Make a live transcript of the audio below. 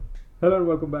Hello and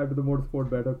welcome back to the Motorsport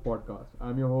Better podcast.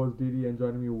 I'm your host Didi, and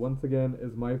joining me once again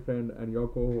is my friend and your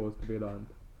co-host Vedant.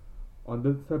 On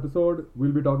this episode,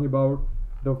 we'll be talking about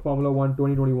the Formula One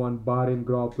 2021 Bahrain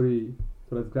Grand Prix.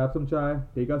 So let's grab some chai,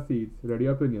 take our seats, ready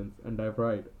our opinions, and dive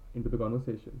right into the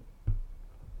conversation.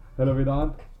 Hello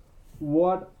Vedant.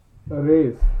 What a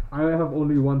race! I have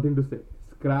only one thing to say.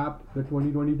 Scrap the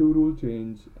 2022 rule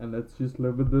change and let's just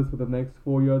live with this for the next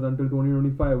 4 years until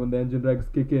 2025 when the engine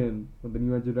regs kick in, when the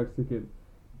new engine regs kick in.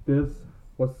 This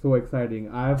was so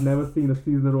exciting. I have never seen a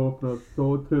season opener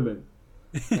so thrilling.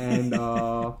 And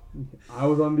I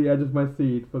was on the edge of my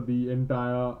seat for the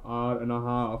entire hour and a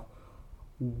half.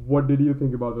 What did you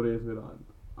think about the race, Vedant?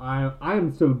 I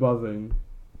am still buzzing.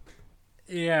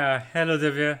 Yeah, hello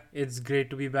Divya. It's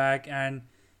great to be back and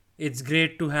it's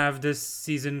great to have this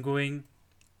season going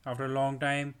after a long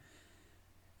time.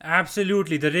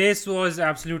 Absolutely. The race was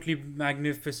absolutely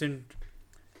magnificent.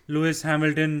 Lewis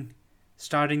Hamilton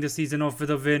starting the season off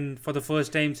with a win for the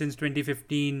first time since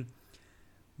 2015.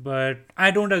 But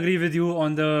I don't agree with you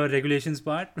on the regulations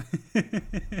part.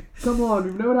 Come on,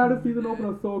 we've never had a season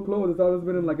opener so close. It's always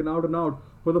been in like an out and out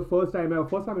for the first time ever.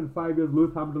 First time in 5 years,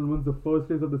 Lewis Hamilton wins the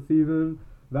first race of the season.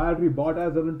 Valtteri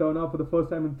Bottas doesn't turn up for the first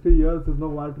time in 3 years. There's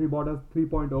no Valtteri Bottas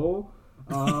 3.0.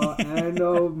 And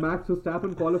Max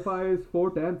Verstappen qualifies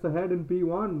 4 tenths ahead in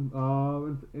P1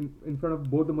 in front of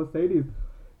both the Mercedes.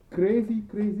 Crazy,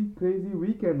 crazy, crazy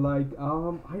weekend. I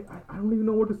don't even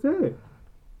know what to say.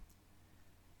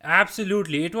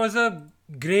 Absolutely. It was a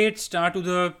great start to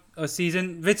the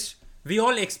season, which we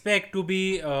all expect to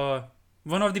be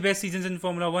one of the best seasons in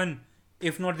Formula One,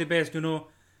 if not the best.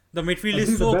 The midfield At is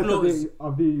least the so best of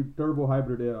close. the turbo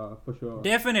hybrid era for sure.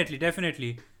 Definitely,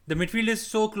 definitely. The midfield is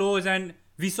so close, and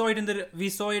we saw it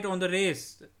on the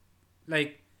race.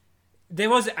 Like there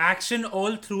was action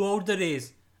all throughout the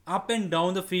race, up and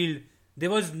down the field. There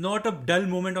was not a dull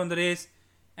moment on the race,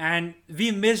 and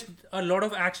we missed a lot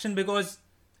of action because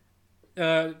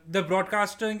the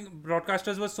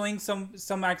broadcasters were showing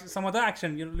some other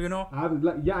action.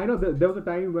 Yeah, I know. There was a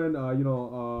time when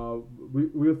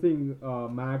we were seeing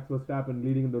Max Verstappen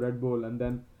leading in the Red Bull, and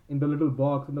then in the little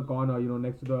box in the corner,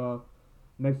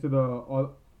 next to the all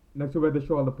next to where they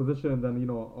show all the positions and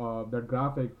that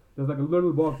graphic. There's like a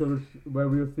little box where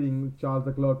we were seeing Charles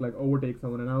Leclerc like overtake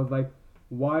someone, and I was like,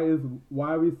 why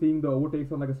are we seeing the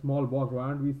overtakes on like a small box? Why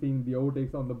aren't we seeing the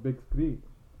overtakes on the big screen?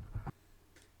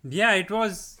 Yeah, it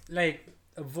was like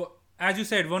as you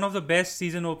said, one of the best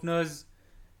season openers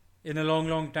in a long,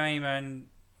 long time. And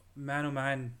man, oh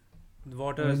man, And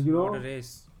what a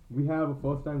race! we have a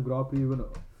first time Grand Prix winner.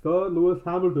 Sir Lewis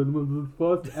Hamilton was his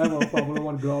first ever Formula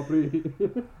One Grand Prix.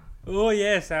 Oh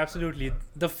yes, absolutely.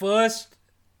 The first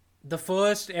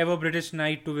ever British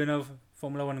knight to win a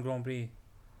Formula One Grand Prix.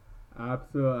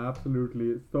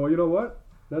 Absolutely. So you know what?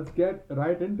 Let's get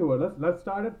right into it. Let's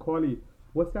start at quali.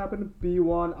 What's happened in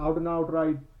P1? Out and out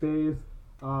right pace.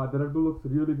 The Red Bull looks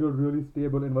really good, really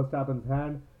stable in Verstappen's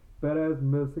hand. Perez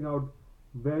missing out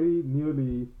very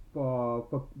nearly for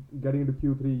getting into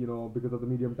Q3. Because of the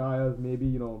medium tires.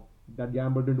 Maybe that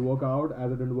gamble didn't work out,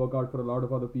 as it didn't work out for a lot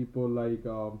of other people like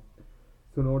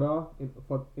Sonoda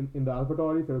in the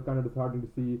AlphaTauri. So it's kind of disheartening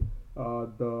to see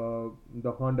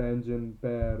the Honda engine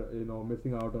pair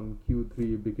missing out on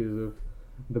Q3 because of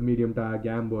the medium tire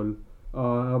gamble.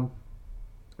 Um,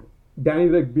 Danny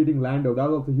Rick beating Lando, that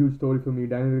was also a huge story for me.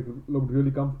 Danny Rick looked really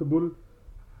comfortable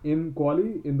in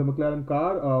quali in the McLaren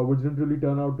car, which didn't really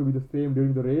turn out to be the same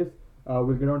during the race.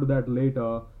 We'll get onto that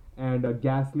later. And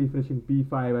Gasly finishing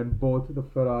P5 and both the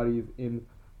Ferraris in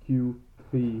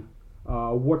Q3.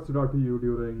 What stood out to you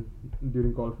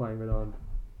during qualifying, Vedant?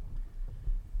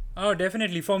 Oh,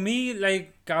 definitely. For me,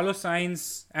 like Carlos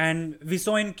Sainz, and we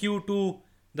saw in Q2,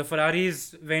 the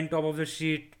Ferraris went top of the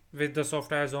sheet with the soft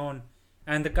tires on,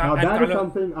 and the car Now and that is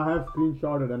Carlos. something I have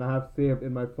screenshotted and I have saved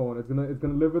in my phone. It's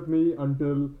gonna live with me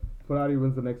until Ferrari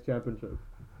wins the next championship.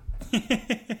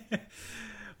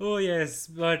 Oh yes,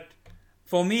 but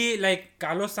for me, like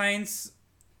Carlos Sainz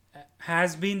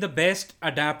has been the best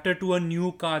adapter to a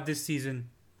new car this season,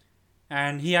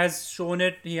 and he has shown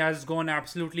it. He has gone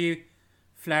absolutely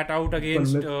flat out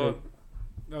against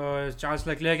Ballistic. Charles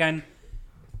Leclerc, and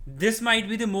this might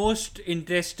be the most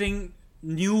interesting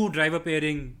new driver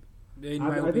pairing, in my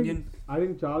I think opinion. I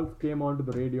think Charles came onto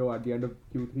the radio at the end of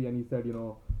Q3 and he said,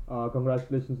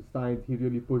 congratulations to Sainz. He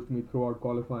really pushed me throughout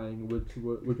qualifying, which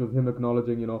was him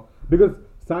acknowledging, because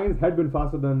Sainz had been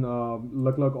faster than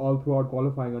Leclerc all throughout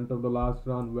qualifying until the last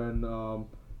run when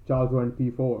Charles went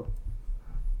P4.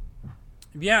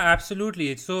 Yeah,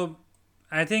 absolutely. So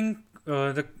I think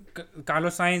the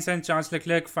Carlos Sainz and Charles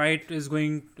Leclerc fight is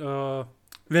going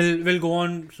will go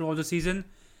on throughout the season.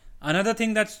 Another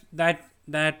thing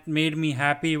that made me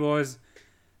happy was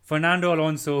Fernando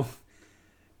Alonso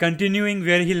continuing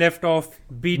where he left off,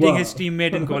 beating his Well,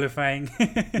 teammate in qualifying.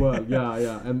 well,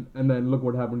 yeah, and then look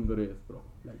what happened in the race, bro.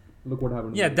 Like, look what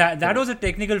happened in Yeah, the race. that was a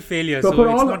technical failure, So so for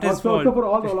it's all not his so, fault. so for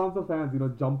all the Alonso fans,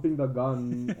 jumping the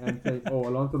gun and saying, "Oh,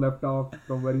 Alonso left off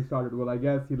from where he started." Well, I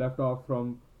guess he left off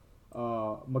from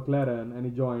McLaren and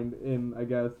he joined in, I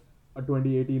guess, a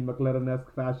 2018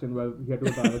 McLaren-esque fashion where he had to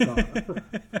retire the car.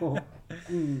 So,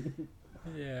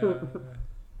 Yeah.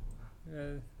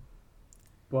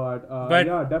 but But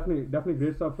yeah, definitely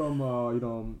great stuff from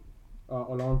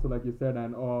Alonso, like you said,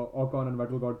 and Ocon and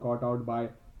Vettel got caught out by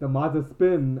the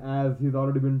Mazepin, as he's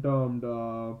already been termed,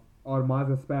 or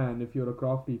Mazepin if you're a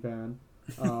Crofty fan,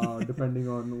 depending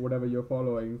on whatever you're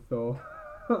following. So,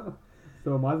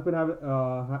 so Mazepin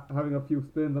having a few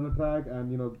spins on the track,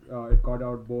 and it caught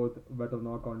out both Vettel and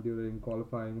Ocon during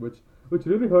qualifying, which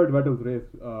really hurt Vettel's race.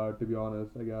 To be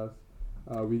honest, I guess.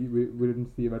 We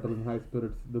didn't see Vettel in high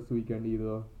spirits this weekend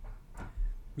either.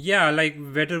 yeah, like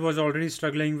Vettel was already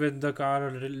struggling with the car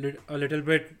a little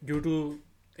bit due to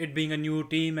it being a new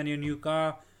team and a new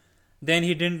car. Then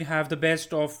he didn't have the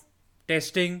best of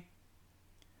testing.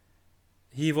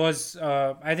 He was,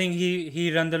 I think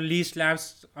he ran the least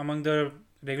laps among the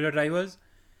regular drivers.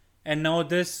 And now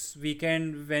this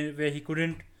weekend, where he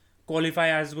couldn't qualify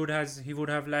as good as he would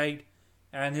have liked,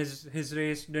 and his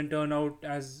race didn't turn out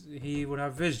as he would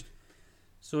have wished.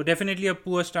 So definitely a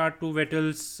poor start to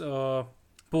Vettel's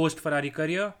post Ferrari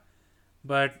career.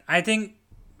 But I think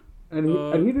And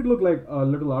he did look like a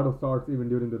little out of sorts even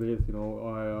during the race.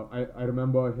 I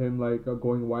remember him like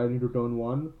going wide into turn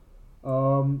one,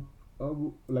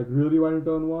 like really wide into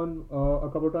turn one a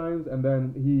couple of times, and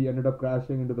then he ended up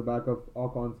crashing into the back of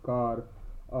Ocon's car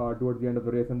towards the end of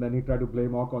the race, and then he tried to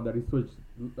blame Ocon that he switched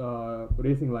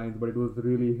racing lines, but it was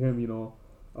really him,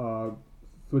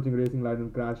 switching racing lines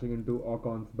and crashing into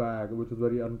Ocon's back, which was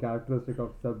very uncharacteristic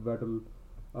of Seb Vettel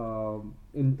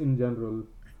in general.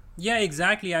 yeah,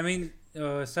 exactly. I mean,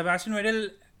 Sebastian Vettel,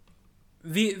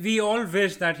 we all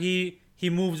wish that he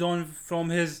moves on from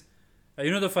his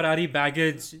the Ferrari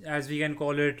baggage, as we can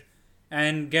call it,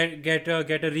 and get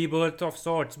a rebirth of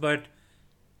sorts. But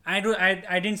I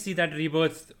didn't see that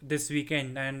rebirth this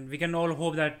weekend, and we can all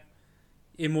hope that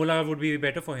Imola would be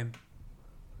better for him.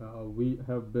 We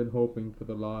have been hoping for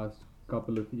the last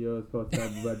couple of years for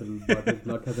Seb Vettel, but his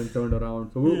luck hasn't turned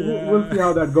around. So we'll see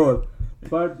how that goes.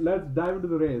 But let's dive into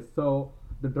the race. So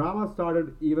the drama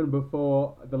started even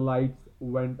before the lights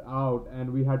went out,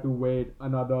 and we had to wait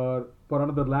for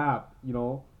another lap,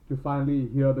 to finally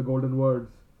hear the golden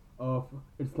words of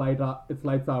it's lights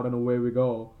out and away we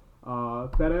go.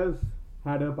 Perez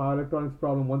had a power electronics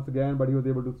problem once again, but he was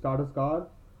able to start his car,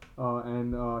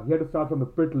 and he had to start from the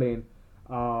pit lane.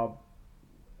 Uh,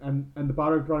 and the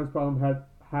power electronics problem had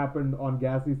happened on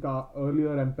Gasly's car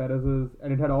earlier and Perez's,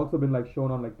 and it had also been like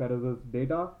shown on like Perez's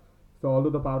data. So although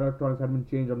the power electronics had been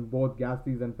changed on both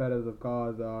Gasly's and Perez's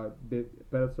cars,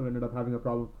 Perez still ended up having a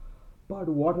problem. But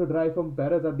what a drive from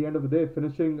Perez at the end of the day,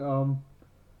 finishing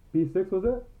P6, was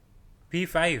it?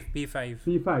 P5.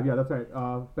 P5, yeah, that's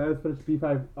right. Perez finished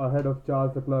P5 ahead of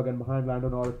Charles Leclerc and behind Lando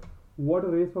Norris. What a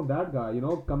race from that guy,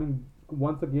 coming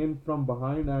once again from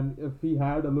behind. And if he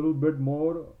had a little bit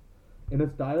more in his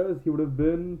tires, he would have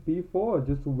been P4,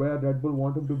 just where Red Bull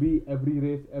want him to be every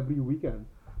race, every weekend.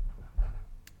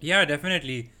 Yeah,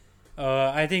 definitely.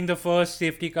 I think the first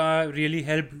safety car really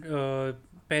helped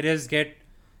Perez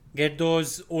get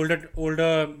those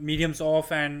older mediums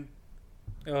off, and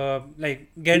get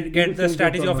He the changed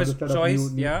strategy from, of his the set of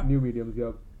choice. Yeah, new mediums,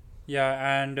 yeah.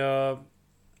 yeah, and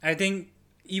I think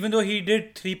even though he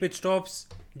did 3 pit stops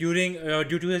during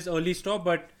due to his early stop,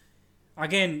 but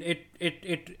again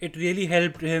it really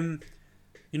helped him,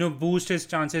 boost his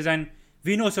chances. And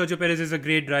we know Sergio Perez is a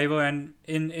great driver, and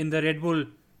in the Red Bull,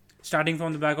 starting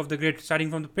from the back of the grid,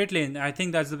 starting from the pit lane, I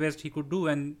think that's the best he could do,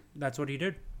 and that's what he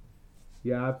did.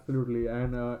 Yeah, absolutely.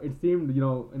 And it seemed,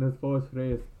 in his first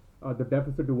race, the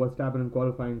deficit to Verstappen in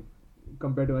qualifying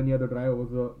compared to any other driver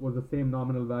was the same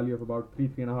nominal value of about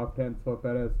 3.5 tenths for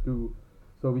Perez too.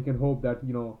 So we can hope that,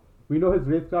 we know his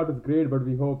race start is great, but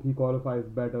we hope he qualifies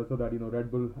better so that,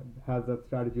 Red Bull has that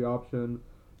strategy option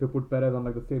to put Perez on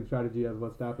like the same strategy as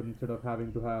Verstappen, instead of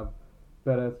having to have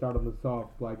Perez start on the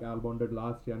soft like Albon did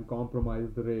last year and compromise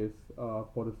the race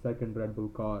for the second Red Bull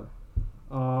car.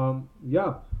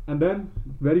 Yeah, and then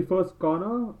very first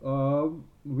corner,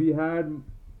 we had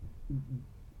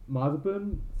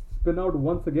Mazepin spin out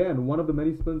once again, one of the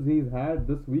many spins he's had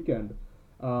this weekend,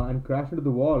 and crash into the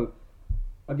wall.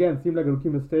 again, seemed like a rookie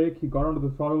mistake. He got onto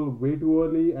the throttle way too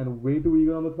early and way too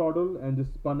eager on the throttle and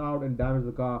just spun out and damaged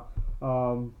the car.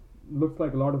 Looks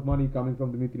like a lot of money coming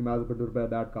from Dimitri Mazepin to repair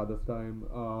that car this time,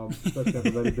 especially at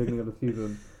the very beginning of the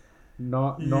season.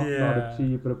 Not a Yeah.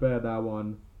 cheap repair, that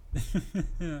one.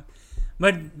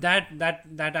 But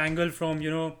that angle from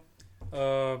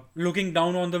looking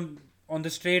down on the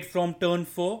straight from turn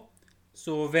 4.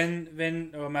 So when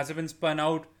Mazepin spun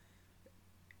out,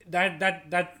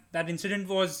 that incident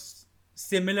was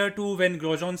similar to when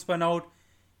Grosjean spun out,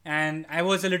 and I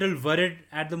was a little worried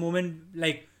at the moment,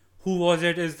 like who was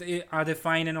it? Are they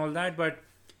fine and all that? But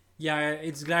yeah,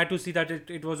 it's glad to see that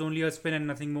it was only a spin and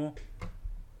nothing more.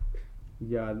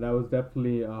 Yeah, that was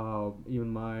definitely even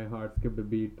my heart skipped a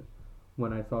beat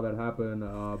when I saw that happen.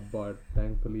 But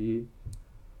thankfully,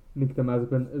 Nikita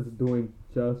Mazepin is doing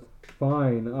just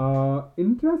fine.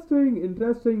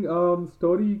 Interesting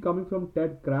story coming from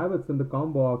Ted Kravitz in the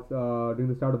combox during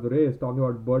the start of the race, talking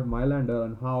about Burt Mylander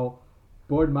and how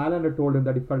Burt Mylander told him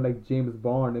that he felt like James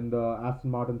Bond in the Aston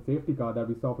Martin safety car that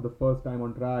we saw for the first time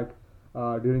on track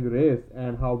during the race,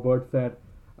 and how Burt said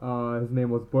his name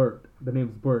was Burt. The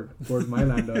name's Burt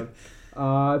Mylander.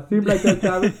 Seemed like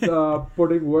Kravitz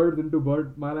putting words into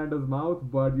Burt Mylander's mouth,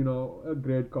 but a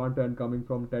great content coming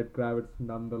from Ted Kravitz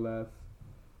nonetheless.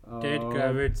 Ted Uh,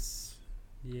 Kravitz,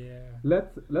 yeah.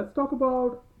 let's talk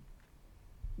about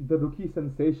the rookie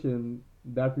sensation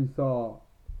that we saw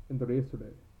in the race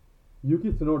today.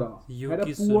 Yuki Tsunoda had a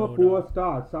Yuki poor Tsunoda.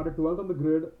 start. Started 12th on the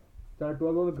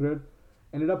grid.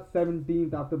 Ended up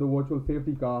 17th after the virtual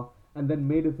safety car, and then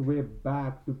made its way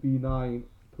back to P9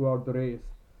 throughout the race.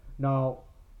 Now,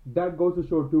 that goes to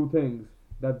show two things.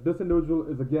 That this individual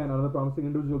is again another promising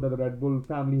individual that the Red Bull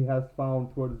family has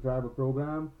found through its driver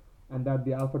program, and that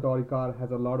the AlphaTauri car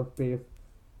has a lot of pace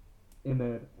in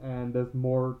it, and there's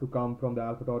more to come from the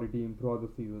AlphaTauri team throughout the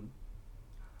season.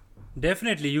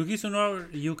 Definitely, Yuki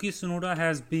Tsunoda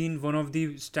has been one of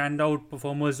the standout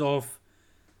performers of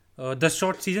the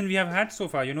short season we have had so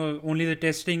far. Only the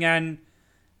testing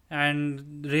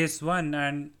and race one,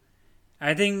 and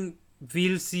I think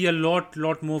we'll see a lot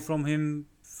more from him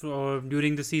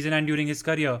during the season and during his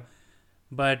career.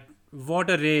 But what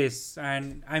a race!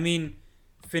 And I mean,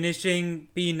 finishing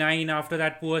P9 after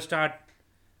that poor start,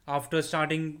 after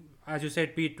starting as you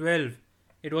said P12,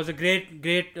 it was a great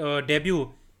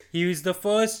debut. He is the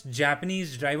first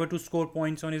Japanese driver to score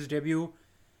points on his debut,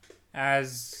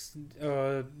 as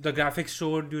the graphics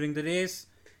showed during the race.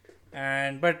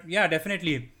 And but yeah,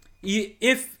 definitely,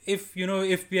 if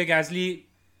Pierre Gasly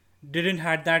didn't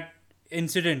had that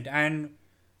incident and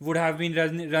would have been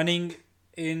running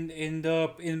in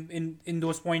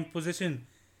those point position,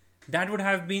 that would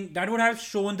have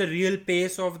shown the real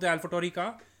pace of the AlphaTauri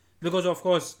car, because of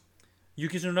course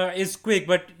Yuki Tsunoda is quick,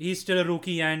 but he's still a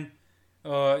rookie, and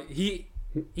he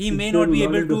He's may still not be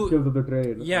able learning the skills to. of the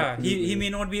trade. Yeah, he Absolutely. may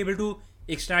not be able to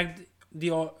extract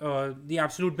the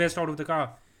absolute best out of the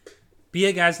car.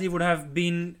 Pierre Gasly would have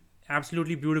been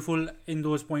absolutely beautiful in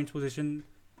those points position.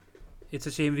 It's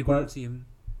a shame we couldn't But see him.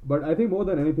 But I think more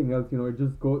than anything else, it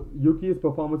just goes. Yuki's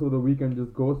performance over the weekend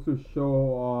just goes to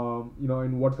show,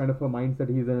 in what kind of a mindset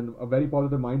he's in. A very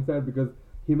positive mindset, because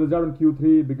he missed out on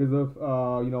Q3 because of,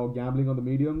 gambling on the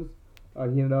mediums.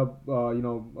 He ended up,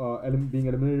 being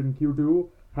eliminated in Q2.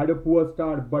 Had a poor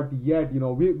start, but yet,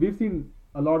 we've seen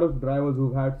a lot of drivers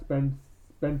who've had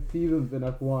spent seasons in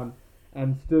F1,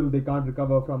 and still they can't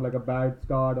recover from like a bad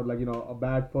start or a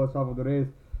bad first half of the race.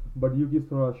 But Yuki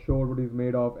Tsunoda showed what he's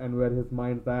made of and where his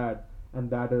mind's at, and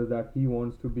that is that he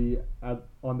wants to be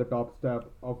on the top step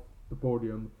of the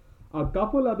podium. A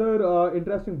couple other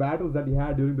interesting battles that he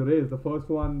had during the race. The first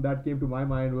one that came to my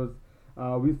mind was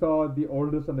we saw the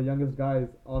oldest and the youngest guys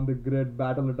on the grid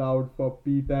battle it out for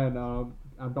P10.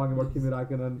 I'm talking about Kimi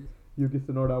Raikkonen, Yuki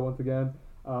Tsunoda once again.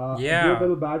 A great Yeah,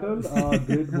 little battle,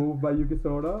 great move by Yuki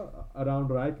Tsunoda around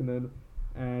Raikkonen,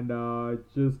 and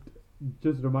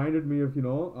just reminded me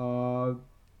of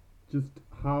just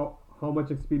how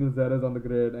much experience there is on the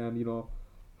grid, and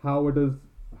how it is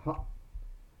how,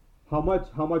 how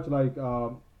much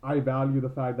I value the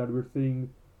fact that we're seeing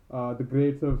the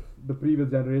greats of the previous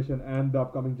generation and the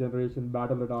upcoming generation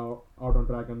battle it out on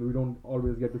track, and we don't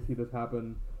always get to see this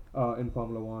happen in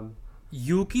Formula One.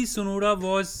 Yuki Tsunoda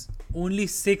was only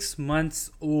 6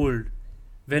 months old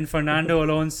when Fernando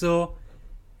Alonso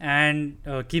and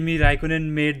Kimi Raikkonen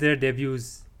made their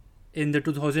debuts in the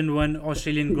 2001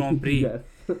 Australian Grand Prix. Yes.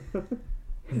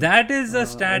 That is a And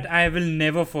stat I will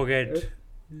never forget.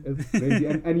 it's crazy.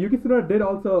 And Yuki Tsunoda did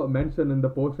also mention in the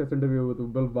post-race interview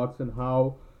with Bill Buxton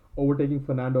how overtaking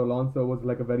Fernando Alonso was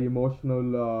like a very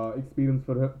emotional experience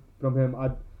from him.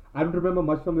 I don't remember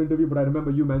much from the interview, but I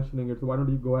remember you mentioning it. So why don't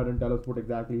you go ahead and tell us what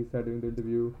exactly he said during the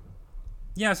interview?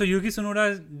 Yeah, so Yuki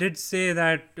Tsunoda did say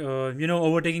that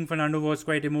overtaking Fernando was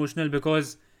quite emotional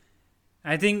because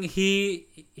I think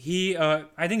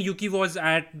I think Yuki was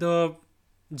at the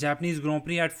Japanese Grand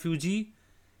Prix at Fuji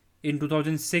in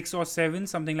 2006 or 7,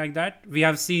 something like that. We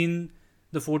have seen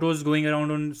the photos going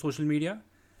around on social media,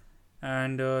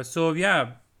 and so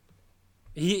yeah,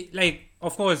 he, like,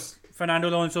 of course, Fernando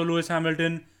Alonso, Lewis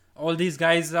Hamilton, all these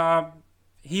guys are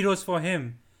heroes for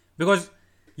him because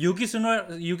Yuki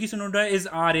Tsunoda is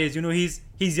our age.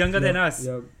 He's younger than Yep, us.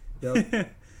 yep, yep.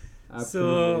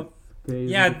 Absolutely, So it's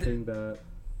crazy yeah, to think that.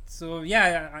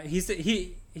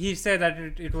 he said that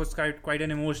it was quite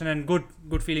an emotion and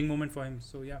good feeling moment for him.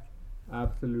 So yeah.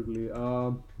 Absolutely.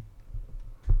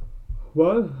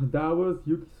 Well, that was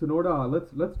Yuki Tsunoda.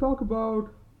 Let's talk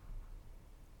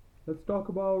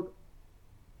about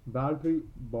Valtteri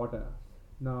Bottas.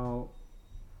 Now,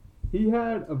 he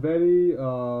had a very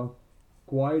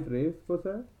quiet race per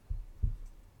se,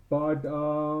 but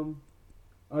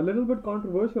a little bit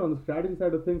controversial on the strategy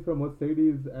side of things from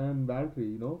Mercedes and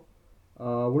Valtteri.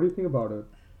 What do you think about it?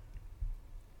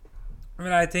 I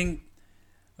mean, I think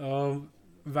uh,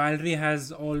 Valtteri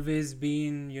has always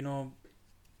been,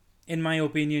 in my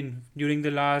opinion, during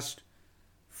the last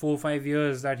 4 5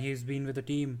 years that he's been with the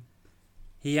team,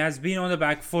 he has been on the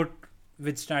back foot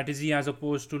with strategy as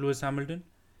opposed to Lewis Hamilton,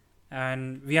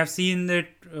 and we have seen it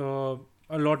a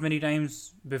lot many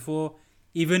times before.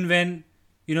 Even when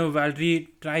Valtteri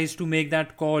tries to make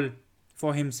that call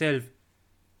for himself,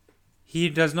 he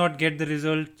does not get the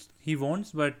results he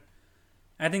wants. But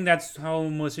I think that's how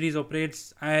Mercedes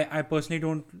operates. I personally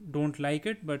don't like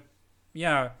it, but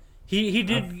yeah, he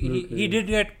Absolutely. did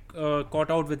get caught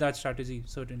out with that strategy,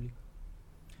 certainly,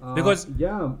 because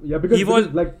Yeah, yeah, he because was.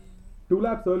 like 2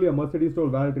 laps earlier, Mercedes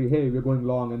told Valtteri, "Hey, we're going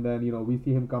long," and then we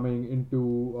see him coming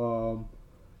into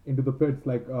the pits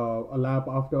like a lap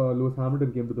after Lewis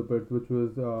Hamilton came to the pits, which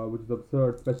is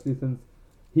absurd, especially since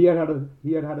he had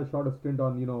had a shorter stint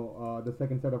on the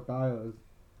second set of tires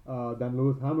than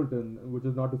Lewis Hamilton, which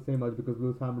is not to say much because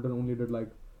Lewis Hamilton only did like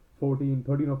 13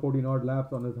 or 14 odd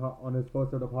laps on his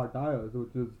first set of hard tires,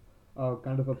 which is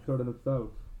kind of absurd in itself.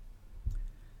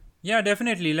 Yeah,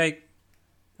 definitely. Like,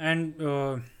 and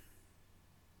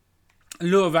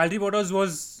Valtteri Bottas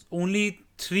was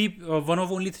one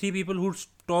of only three people who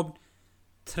stopped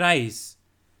thrice.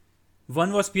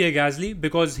 One was Pierre Gasly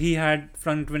because he had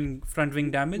front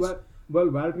wing damage. Well,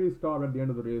 Valtteri stopped at the end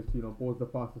of the race, post the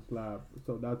fastest lap,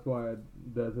 so that's why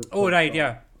there's his Oh pit right, stop. yeah.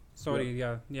 Yeah. Sorry,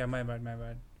 yeah. My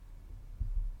bad.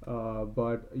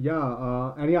 But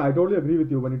yeah, and yeah, I totally agree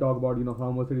with you when you talk about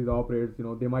how Mercedes operates.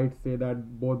 They might say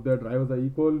that both their drivers are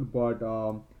equal, but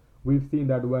we've seen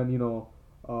that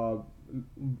uh,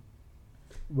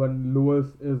 when Lewis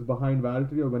is behind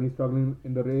Valtteri or when he's struggling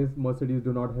in the race, Mercedes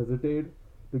do not hesitate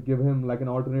to give him like an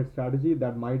alternate strategy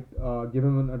that might give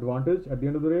him an advantage at the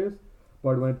end of the race.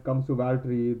 But when it comes to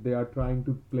Valtteri, they are trying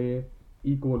to play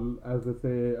equal, as they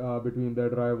say, between their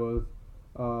drivers,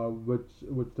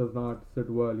 which does not sit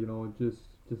well.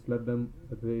 Just let them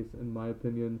race, in my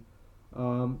opinion.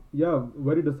 Yeah,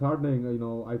 very disheartening.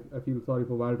 I feel sorry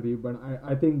for Valtteri, but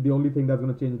I think the only thing that's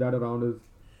going to change that around is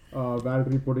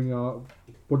Valtteri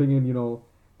putting in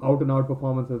out and out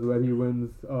performances where he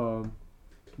wins,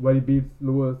 where he beats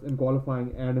Lewis in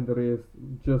qualifying and in the race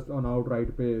just on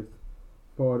outright pace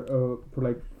for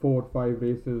like 4 or 5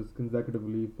 races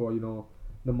consecutively for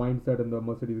the mindset in the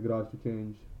Mercedes garage to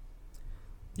change.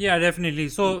 Yeah, definitely.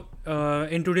 So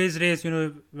in today's race,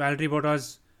 Valtteri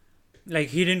Bottas, like,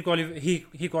 he didn't qualify.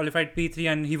 He qualified P3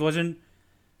 and he wasn't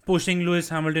pushing Lewis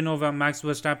Hamilton over Max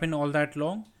Verstappen all that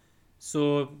long.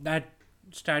 So that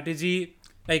strategy,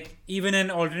 like, even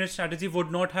an alternate strategy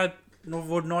would not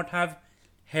have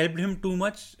helped him too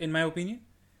much, in my opinion.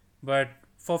 But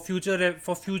for future,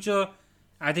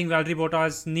 I think Valtteri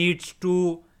Bottas needs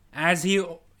to, as he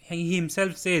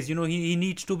himself says, he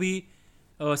needs to be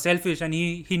selfish, and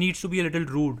he needs to be a little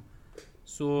rude.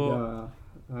 So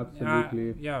Yeah,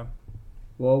 absolutely. yeah.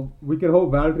 Well, we can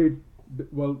hope Valtteri.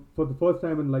 Well, for the first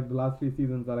time in like the last 3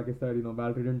 seasons, like I said,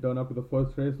 Valtteri didn't turn up to the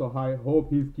first race, so I hope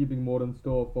he's keeping more in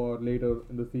store for later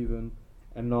in the season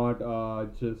and not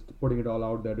just putting it all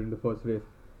out there during the first race.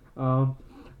 Um,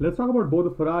 let's talk about both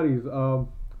the Ferraris.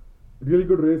 Really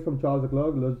good race from Charles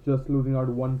Leclerc, just losing out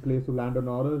one place to Lando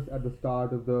Norris at the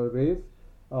start of the race,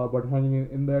 but hanging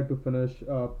in there to finish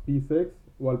P6.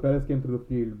 While Perez came through the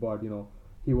field, but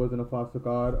he was in a faster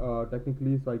car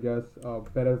technically, so I guess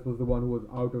Perez was the one who was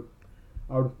out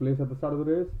of place at the start of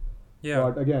the race. Yeah.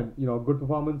 But again, good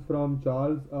performance from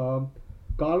Charles.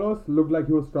 Carlos looked like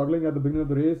he was struggling at the beginning of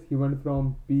the race. He went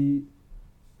from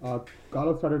uh,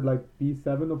 Carlos started like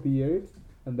P7 or P8,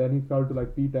 and then he fell to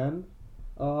like P10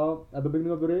 at the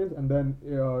beginning of the race, and then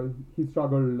he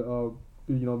struggled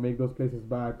to make those places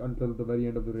back until the very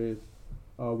end of the race.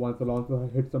 Once Alonso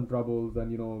hit some troubles,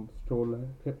 and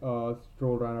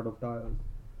Stroll ran out of tires.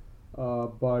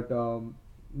 But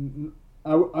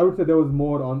I would say there was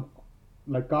more on,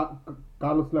 like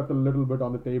Carlos left a little bit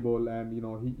on the table, and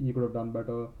he could have done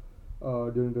better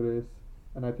during the race.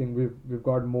 And I think we've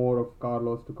got more of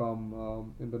Carlos to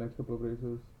come in the next couple of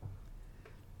races.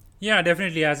 Yeah,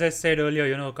 definitely. As I said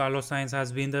earlier, Carlos Sainz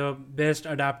has been the best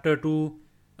adapter to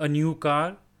a new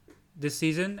car this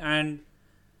season, and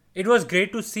it was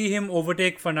great to see him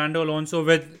overtake Fernando Alonso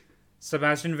with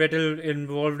Sebastian Vettel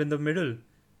involved in the middle.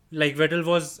 Like, Vettel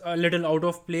was a little out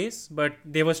of place, but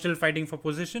they were still fighting for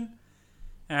position,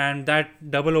 and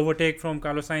that double overtake from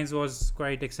Carlos Sainz was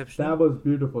quite exceptional. That was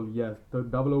beautiful, yes. The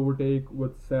double overtake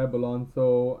with Seb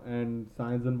Alonso and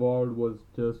Sainz involved was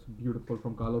just beautiful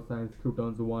from Carlos Sainz through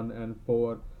turns 1 and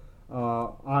 4.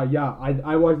 Yeah,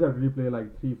 I watched that replay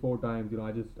like 3-4 times.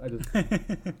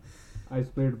 I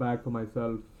played back for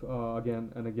myself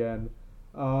again and again.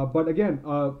 But again,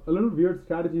 a little weird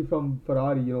strategy from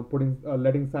Ferrari. Putting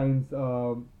letting Sainz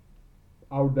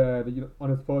out there, on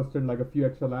his first stint, like a few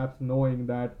extra laps, knowing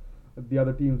that the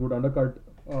other teams would undercut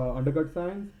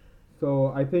Sainz.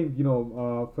 So I think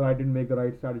Ferrari didn't make the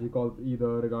right strategy calls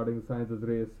either regarding Sainz's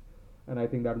race, and I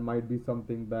think that might be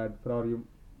something that Ferrari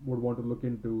would want to look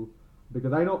into,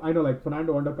 because I know like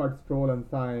Fernando undercut Stroll and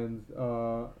Sainz,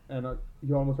 and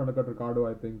he almost undercut Ricardo,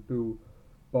 I think, too,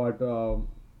 but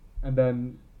and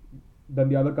then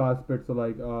the other cars pit, so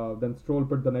like then Stroll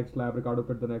pit the next lap, Ricardo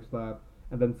pit the next lap,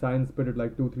 and then Sainz pitted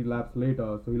like 2-3 laps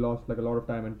later, so he lost like a lot of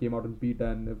time and came out in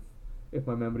P10 if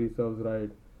my memory serves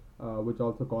right, which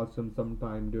also cost him some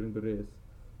time during the race.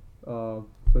 So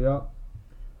yeah,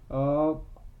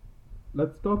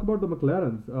 let's talk about the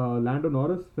McLarens. Lando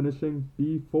Norris finishing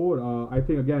P4. I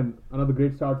think again another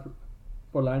great start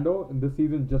for Lando in this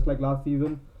season, just like last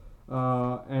season.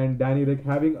 And Danny Rick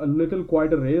having a little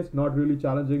quieter race, not really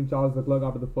challenging Charles Leclerc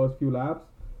after the first few laps,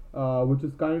 which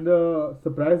is kind of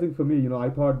surprising for me. I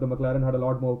thought the McLaren had a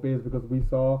lot more pace, because we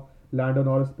saw Lando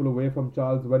Norris pull away from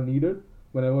Charles when needed.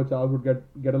 Whenever Charles would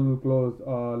get a little close,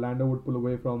 Lando would pull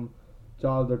away from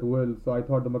Charles at will. So I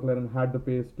thought the McLaren had the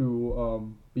pace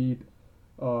to beat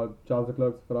Charles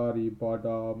Leclerc's Ferrari, but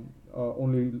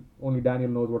only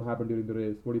Daniel knows what happened during the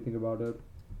race. What do you think about it?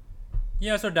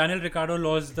 Yeah, so Daniel Ricciardo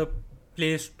lost the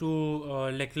place to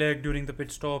Leclerc during the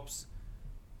pit stops,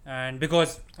 and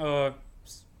because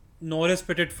Norris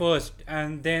pitted first,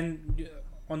 and then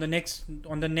on the next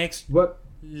What?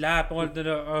 lap, or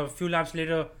the a few laps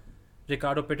later,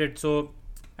 Ricciardo pitted. So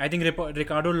I think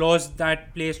Ricciardo lost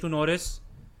that place to Norris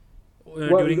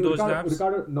during those laps.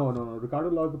 No. Ricardo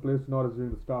lost the place to Norris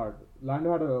during the start.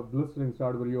 Lando had a blistering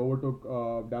start where he overtook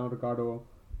Daniel Ricciardo,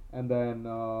 and then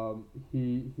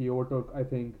he overtook, I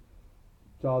think,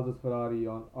 Charles's Ferrari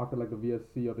after like the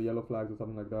VSC or the yellow flags or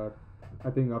something like that.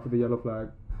 I think after the yellow flag.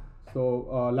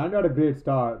 So Lando had a great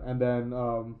start, and then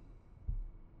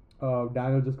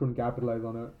Daniel just couldn't capitalize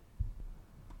on it.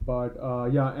 But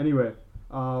yeah, anyway,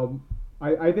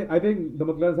 I think the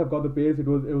McLarens have got the pace. It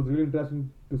was really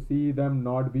interesting to see them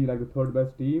not be like the third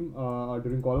best team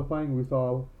during qualifying. We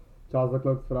saw Charles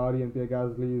Leclerc's Ferrari and Pierre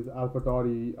Gasly's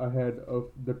AlphaTauri ahead of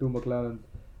the two McLarens.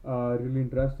 Really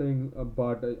interesting,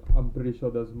 but I'm pretty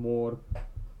sure there's more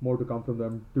to come from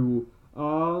them too.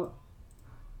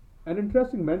 An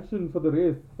interesting mention for the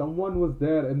race. Someone was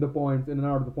there in the points, in and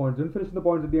out of the points. Didn't finish in the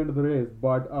points at the end of the race,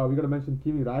 but we got to mention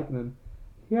Kimi Raikkonen.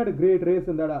 He had a great race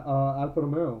in that Alfa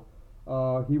Romeo.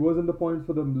 He was in the points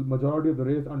for the majority of the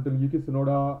race until Yuki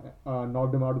Tsunoda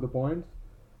knocked him out of the points.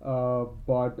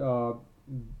 But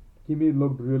Kimi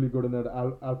looked really good in that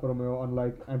Alfa Romeo,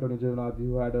 unlike Antonio Giovinazzi,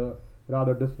 who had a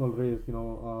rather dismal race,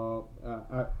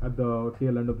 at the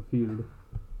tail end of the field.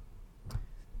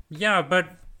 Yeah,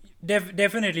 but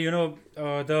definitely,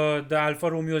 the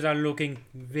Alfa Romeos are looking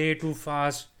way too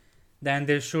fast than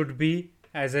they should be,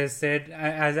 as I said,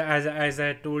 as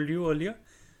I told you earlier.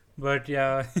 But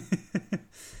yeah,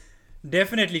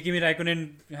 definitely Kimi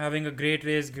Raikkonen having a great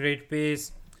race, great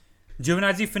pace.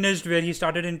 Giovinazzi finished where he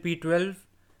started in P12,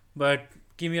 but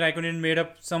Kimi Raikkonen made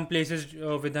up some places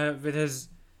with his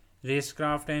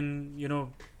racecraft, and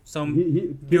some Kimi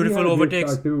had beautiful a great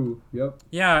overtakes. start too. Yep.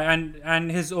 Yeah,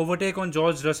 and his overtake on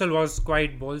George Russell was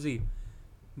quite ballsy.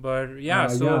 But yeah, Yeah.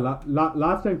 so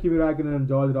Last time Kimi Räikkönen and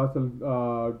George Russell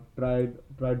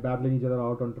tried battling each other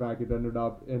out on track, it ended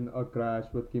up in a crash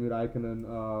with Kimi Räikkönen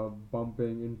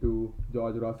bumping into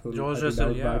George Russell. I George think that Russell,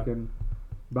 was yeah.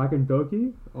 back in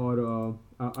Turkey, or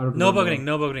I don't remember. Nürburgring,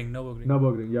 Nürburgring, Nürburgring.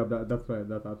 Nürburgring. Yeah, that's right.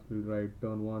 That's absolutely right.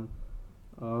 Turn one.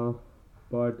 Uh,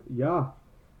 but yeah.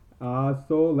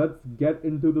 So let's get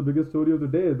into the biggest story of the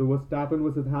day: the Verstappen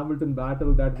versus Hamilton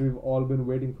battle that we've all been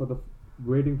waiting for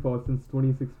since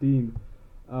 2016.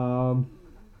 Um,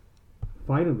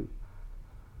 finally,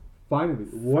 finally,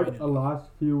 what a Finally. last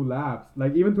few laps!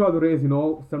 Like even throughout the race,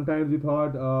 sometimes you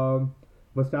thought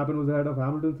Verstappen was ahead of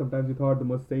Hamilton. Sometimes you thought the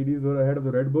Mercedes were ahead of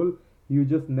the Red Bull. You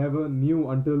just never knew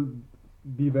until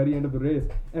the very end of the race.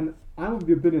 And I'm of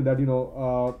the opinion that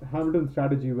Hamilton's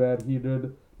strategy, where he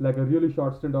did like a really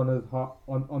short stint on his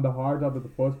on the hards after the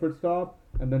first pit stop,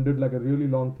 and then did like a really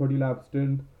long 30-lap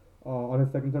stint on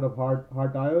his second set of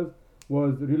hard tires,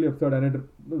 was really absurd, and it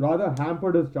rather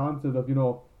hampered his chances of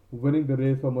winning the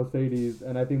race for Mercedes.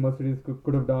 And I think Mercedes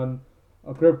could have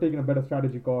could have taken a better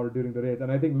strategy call during the race.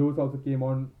 And I think Lewis also came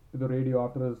on to the radio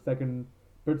after his second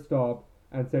pit stop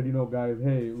and said, guys,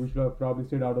 hey, we should have probably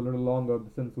stayed out a little longer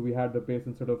since we had the pace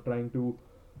instead of trying to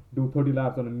do 30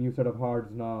 laps on a new set of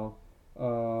hards now.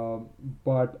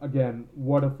 But again,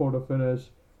 what a photo finish.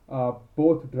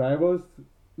 Both drivers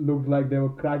looked like they were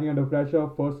cracking under pressure.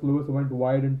 First, Lewis went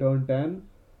wide in turn 10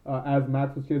 as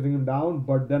Max was chasing him down,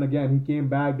 but then again, he came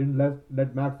back, didn't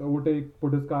let Max overtake,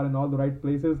 put his car in all the right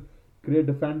places, great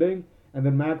defending, and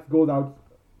then Max goes out.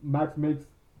 Max makes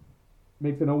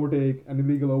an overtake, an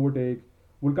illegal overtake.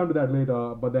 We'll come to that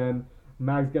later, but then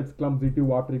Max gets clumsy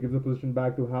too after he gives the position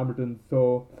back to Hamilton.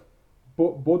 So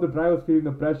both the drivers feeling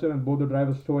the pressure, and both the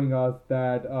drivers showing us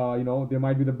that they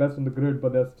might be the best on the grid,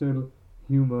 but they're still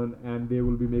human and they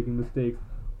will be making mistakes.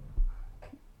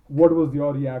 What was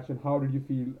your reaction? How did you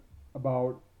feel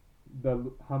about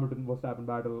the Hamilton Verstappen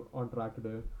battle on track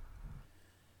today?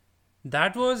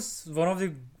 That was one of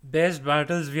the best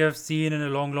battles we have seen in a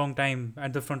long, long time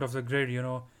at the front of the grid,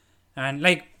 And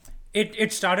like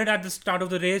it started at the start of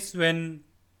the race when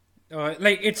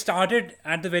like it started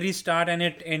at the very start and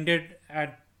it ended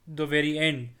at the very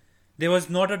end. There was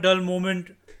not a dull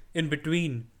moment in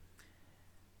between.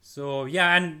 So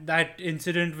yeah, and that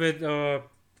incident with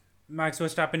Max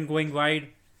Verstappen going wide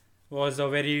was a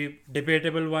very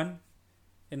debatable one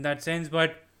in that sense.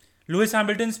 But Lewis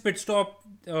Hamilton's pit stop,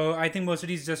 I think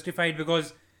Mercedes justified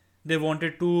because they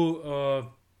wanted to,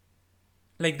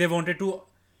 they wanted to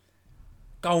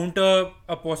counter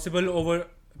a possible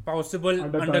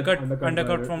undercut from Red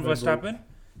Bull. Verstappen.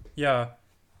 Yeah.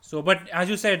 So, but as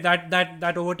you said,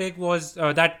 that overtake was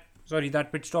that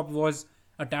pit stop was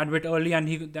a tad bit early, and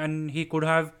he could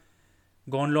have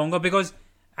gone longer because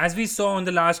as we saw on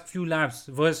the last few laps,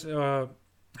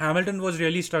 Hamilton was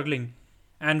really struggling,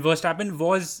 and Verstappen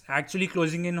was actually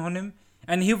closing in on him,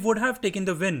 and he would have taken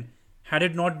the win had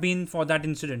it not been for that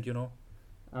incident.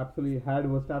 Absolutely, had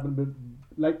Verstappen been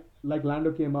like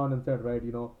Lando came out and said, right,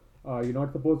 you're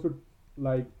not supposed to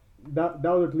like that.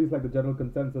 That was at least like the general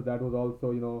consensus. That was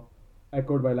also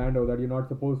echoed by Lando, that you're not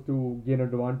supposed to gain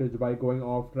advantage by going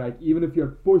off track, even if you're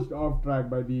pushed off track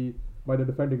by the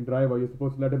defending driver. You're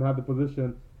supposed to let him have the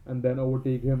position and then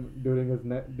overtake him during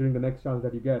the next chance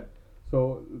that you get.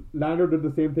 So Lando did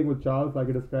the same thing with Charles, like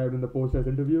he described in the post-race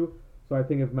interview. So I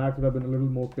think if Max would have been a little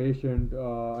more patient,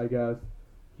 I guess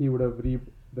he would have reaped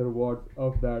the rewards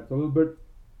of that. So a little bit,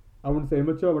 I wouldn't say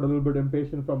immature, but a little bit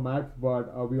impatient from Max.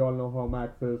 But we all know how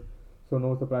Max is, so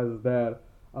no surprises there.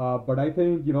 But I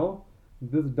think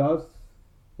this does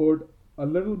put a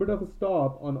little bit of a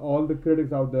stop on all the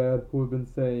critics out there who have been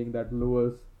saying that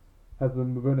Lewis has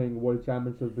been winning world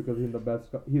championships because he's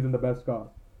in the best car.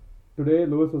 Today,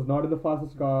 Lewis was not in the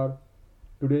fastest car.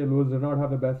 Today, Lewis did not have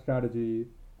the best strategy,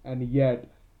 and yet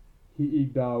he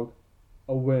eked out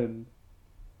a win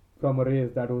from a race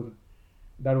that was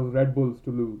Red Bull's to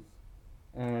lose.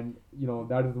 And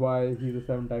that is why he's a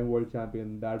seven-time world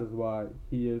champion. That is why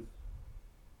he is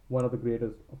one of the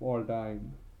greatest of all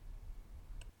time.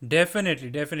 Definitely,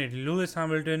 definitely. Lewis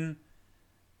Hamilton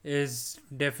is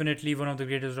definitely one of the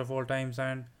greatest of all times,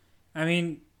 and I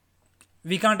mean,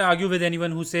 we can't argue with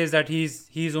anyone who says that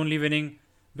he's only winning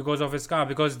because of his car,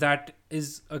 because that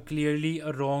is clearly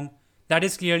a wrong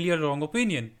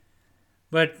opinion.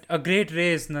 But a great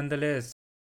race nonetheless.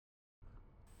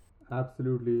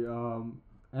 Absolutely.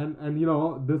 And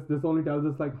this only tells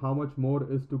us like how much more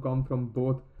is to come from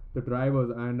both the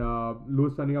drivers. And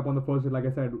Lewis turning up on the first day, like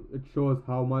I said, it shows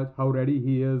how ready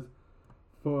he is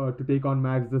for to take on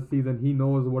Max this season. He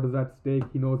knows what is at stake.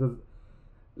 He knows his,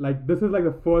 like this is like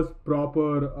the first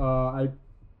proper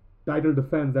title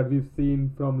defense that we've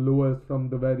seen from Lewis from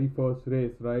the very first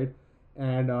race, right?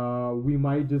 And we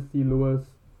might just see Lewis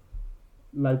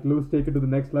take it to the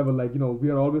next level. Like, we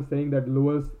are always saying that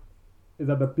Lewis is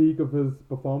at the peak of his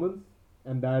performance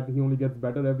and that he only gets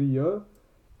better every year.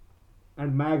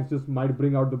 And Max just might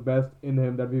bring out the best in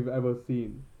him that we've ever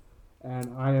seen. And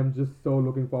I am just so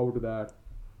looking forward to that.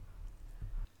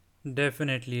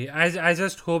 Definitely. I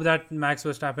just hope that Max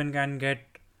Verstappen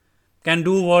can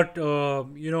do what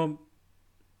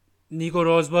Nico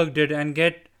Rosberg did and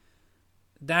get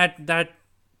that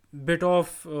bit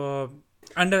of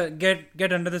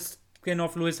get under the skin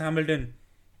of Lewis Hamilton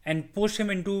and push him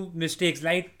into mistakes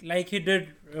like he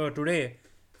did today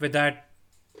with that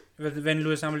when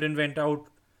Lewis Hamilton went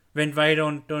wide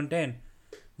on turn 10.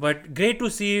 But great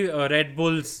to see Red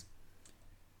Bulls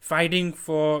fighting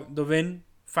for the win.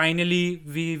 Finally,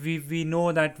 we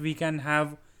know that we can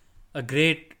have a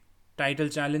great title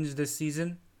challenge this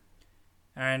season,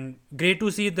 and great to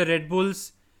see the Red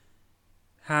Bulls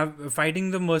have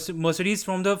fighting the Mercedes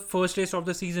from the first race of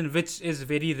the season, which is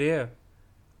very rare.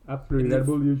 Absolutely, Red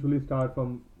Bull usually start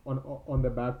from on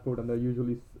their back foot, and they're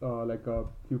usually like a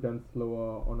few tenths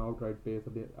slower on outright pace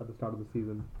at the start of the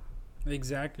season.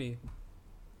 Exactly.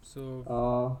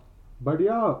 So. But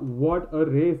yeah, what a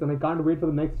race, and I can't wait for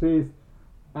the next race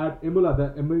at Imola,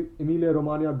 the Emilia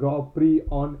Romagna Grand Prix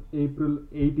on April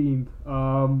 18th.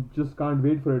 Just can't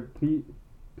wait for it.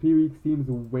 Three weeks seems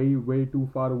way too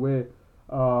far away,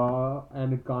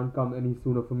 and it can't come any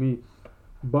sooner for me.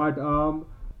 But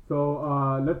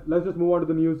let's just move on to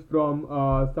the news from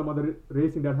some other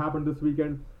racing that happened this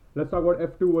weekend. Let's talk about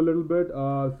F2 a little bit.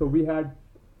 So we had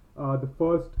the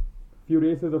first few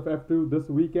races of F2 this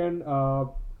weekend.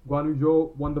 Guan Yu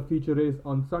Zhou won the feature race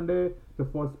on Sunday. The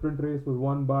first sprint race was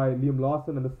won by Liam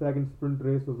Lawson, and the second sprint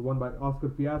race was won by Oscar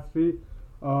Piastri,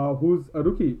 who's a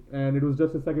rookie, and it was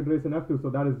just his second race in F2,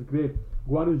 so that is great.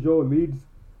 Guan Yu Zhou leads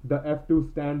the F2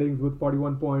 standings with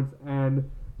 41 points, and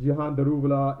Jehan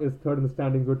Daruvala is third in the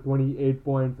standings with 28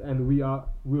 points, and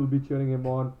we'll be cheering him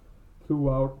on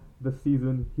throughout the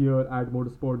season here at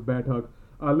Motorsport Berghug.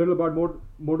 A little about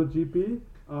MotoGP.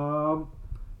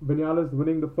 Vinales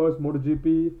winning the first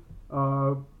MotoGP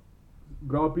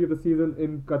Grand Prix of the season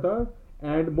in Qatar,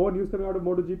 and more news coming out of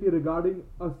MotoGP regarding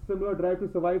a similar Drive to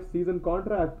Survive season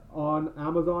contract on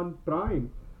Amazon Prime.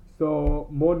 So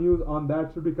more news on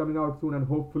that should be coming out soon, and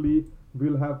hopefully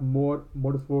we'll have more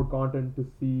motorsport content to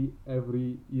see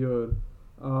every year.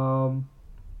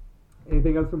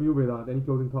 Anything else from you, Vedant? Any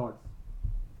closing thoughts?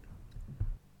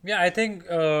 Yeah, I think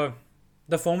the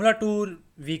Formula 2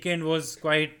 weekend was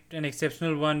quite an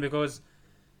exceptional one because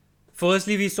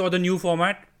firstly we saw the new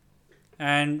format,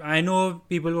 and I know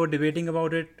people were debating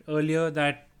about it earlier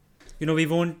that we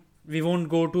won't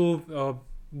go to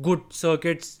good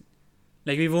circuits,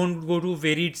 like we won't go to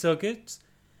varied circuits,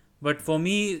 but for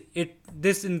me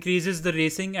this increases the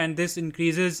racing and this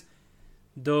increases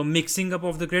the mixing up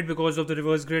of the grid because of the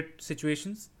reverse grid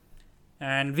situations,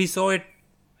 and we saw it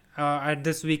at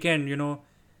this weekend.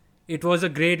 It was a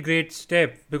great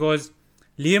step because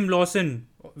Liam Lawson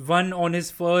won on his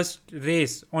first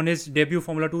race, on his debut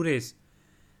Formula 2 race.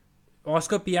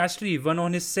 Oscar Piastri won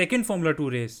on his second Formula 2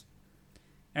 race.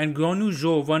 And Guan Yu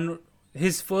Zhou won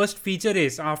his first feature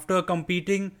race after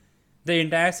competing the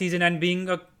entire season and being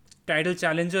a title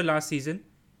challenger last season.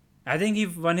 I think he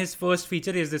won his first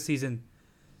feature race this season.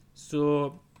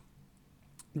 So,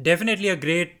 definitely a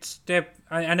great step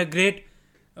and a great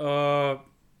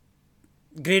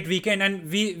weekend, and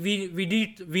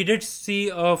we did see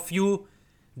a few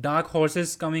dark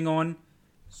horses coming on,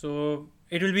 so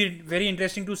it will be very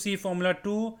interesting to see Formula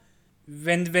 2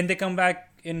 when they come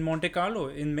back in Monte Carlo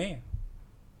in May.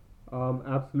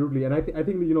 Absolutely, and I think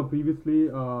previously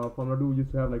Formula 2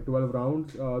 used to have like 12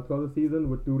 rounds throughout the season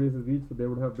with 2 races each, so there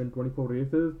would have been 24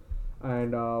 races,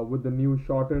 and with the new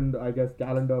shortened, I guess,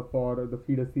 calendar for the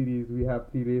feeder series, we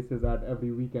have 3 races at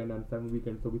every weekend and 7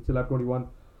 weekends, so we still have 21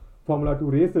 Formula 2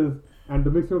 races, and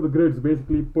the mixture of the grids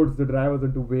basically puts the drivers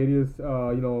into various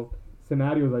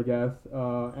scenarios, I guess,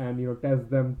 and test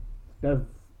them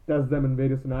in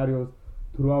various scenarios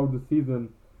throughout the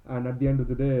season, and at the end of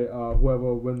the day,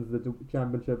 whoever wins the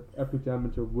F2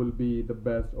 championship will be the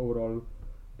best overall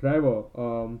driver,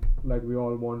 like we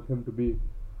all want him to be.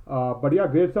 But yeah,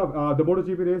 great stuff. The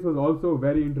MotoGP race was also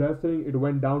very interesting. It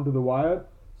went down to the wire.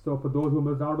 So for those who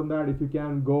missed out on that, if you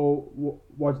can go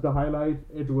watch the highlights,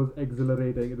 it was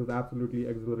exhilarating. It was absolutely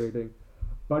exhilarating.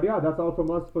 But yeah, that's all from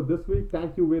us for this week.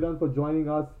 Thank you, Vedant, for joining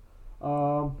us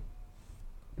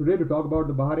today to talk about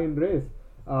the Bahrain race.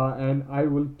 And I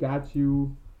will catch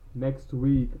you next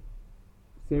week,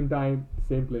 same time,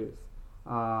 same place.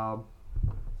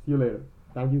 See you later.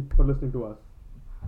 Thank you for listening to us.